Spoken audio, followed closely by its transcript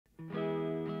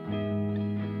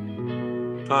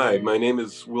Hi, my name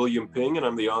is William Ping, and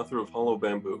I'm the author of Hollow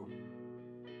Bamboo.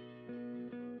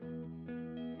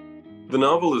 The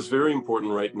novel is very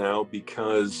important right now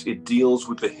because it deals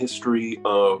with the history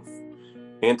of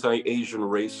anti-Asian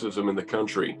racism in the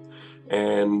country.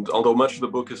 And although much of the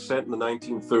book is set in the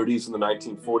 1930s and the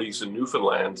 1940s in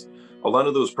Newfoundland, a lot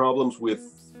of those problems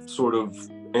with sort of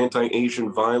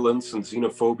anti-Asian violence and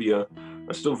xenophobia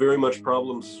are still very much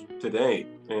problems today.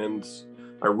 And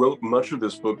I wrote much of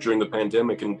this book during the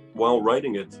pandemic, and while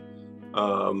writing it,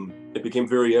 it became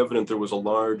very evident there was a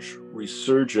large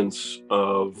resurgence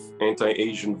of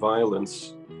anti-Asian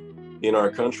violence in our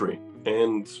country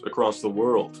and across the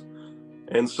world.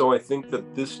 And so I think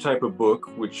that this type of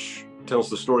book, which tells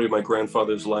the story of my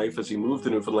grandfather's life as he moved to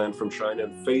Newfoundland from China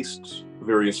and faced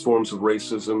various forms of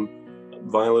racism,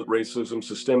 violent racism,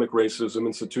 systemic racism,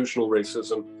 institutional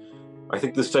racism, I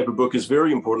think this type of book is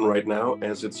very important right now,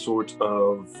 as it sort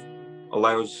of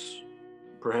allows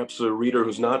perhaps a reader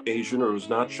who's not Asian or who's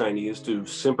not Chinese to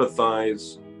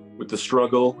sympathize with the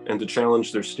struggle and to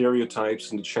challenge their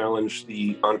stereotypes and to challenge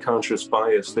the unconscious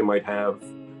bias they might have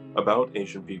about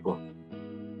Asian people.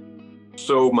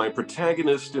 So my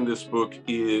protagonist in this book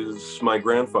is my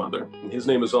grandfather. His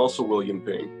name is also William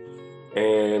Ping,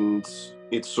 and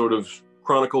it sort of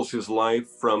chronicles his life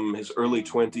from his early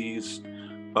 20s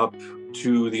up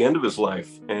to the end of his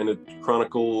life, and it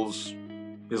chronicles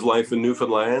his life in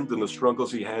Newfoundland and the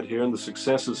struggles he had here and the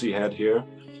successes he had here.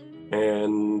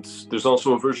 And there's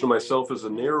also a version of myself as a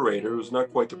narrator who's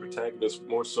not quite the protagonist, but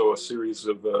more so a series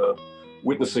of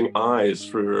witnessing eyes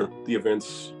for the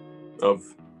events of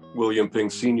William Ping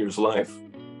Sr.'s life.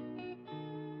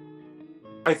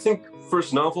 I think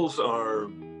first novels are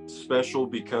special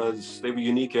because they have a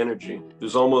unique energy.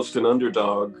 There's almost an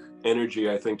underdog energy,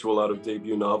 I think, to a lot of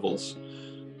debut novels.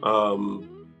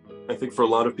 I think for a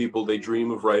lot of people, they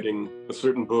dream of writing a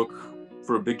certain book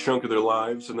for a big chunk of their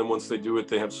lives, and then once they do it,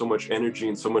 they have so much energy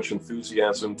and so much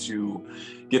enthusiasm to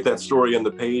get that story on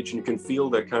the page, and you can feel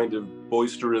that kind of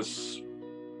boisterous,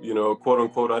 quote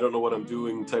unquote, I don't know what I'm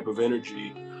doing type of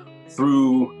energy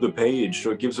through the page.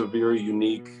 So it gives a very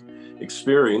unique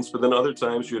experience. But then other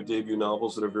times you have debut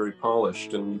novels that are very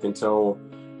polished, and you can tell,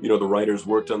 the writers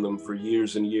worked on them for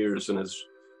years and years and has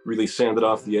really sanded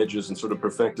off the edges and sort of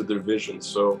perfected their vision.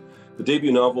 So the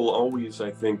debut novel always, I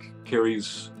think,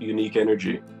 carries unique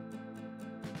energy.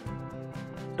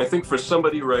 I think for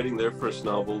somebody writing their first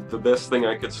novel, the best thing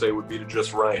I could say would be to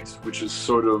just write, which is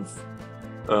sort of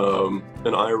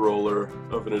an eye roller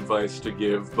of an advice to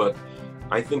give. But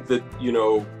I think that,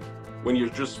 when you're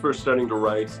just first starting to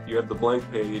write, you have the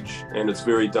blank page, and it's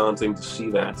very daunting to see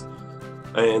that.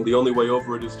 And the only way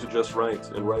over it is to just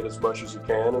write, and write as much as you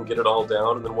can and get it all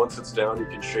down. And then once it's down, you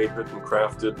can shape it and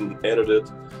craft it and edit it.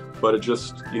 But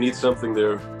you need something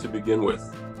there to begin with.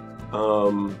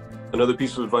 Another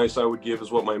piece of advice I would give is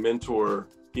what my mentor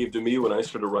gave to me when I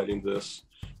started writing this,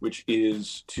 which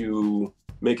is to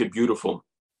make it beautiful.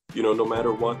 No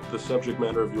matter what the subject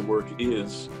matter of your work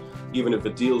is, even if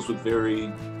it deals with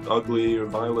very ugly or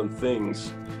violent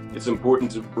things, it's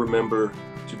important to remember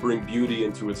to bring beauty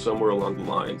into it somewhere along the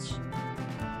lines.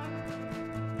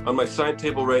 On my side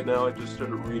table right now, I just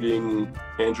started reading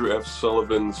Andrew F.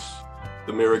 Sullivan's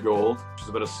The Marigold, which is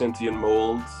about a sentient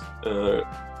mold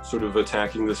sort of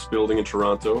attacking this building in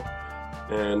Toronto.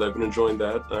 And I've been enjoying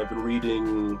that. I've been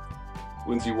reading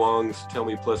Lindsay Wong's Tell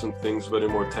Me Pleasant Things About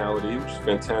Immortality, which is a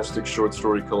fantastic short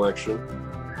story collection.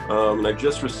 And I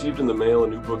just received in the mail a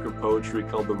new book of poetry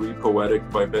called The Re-Poetic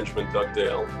by Benjamin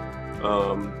Dugdale.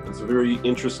 It's a very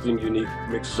interesting, unique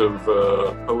mix of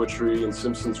poetry and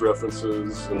Simpsons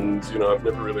references, and I've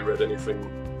never really read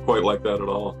anything quite like that at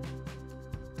all.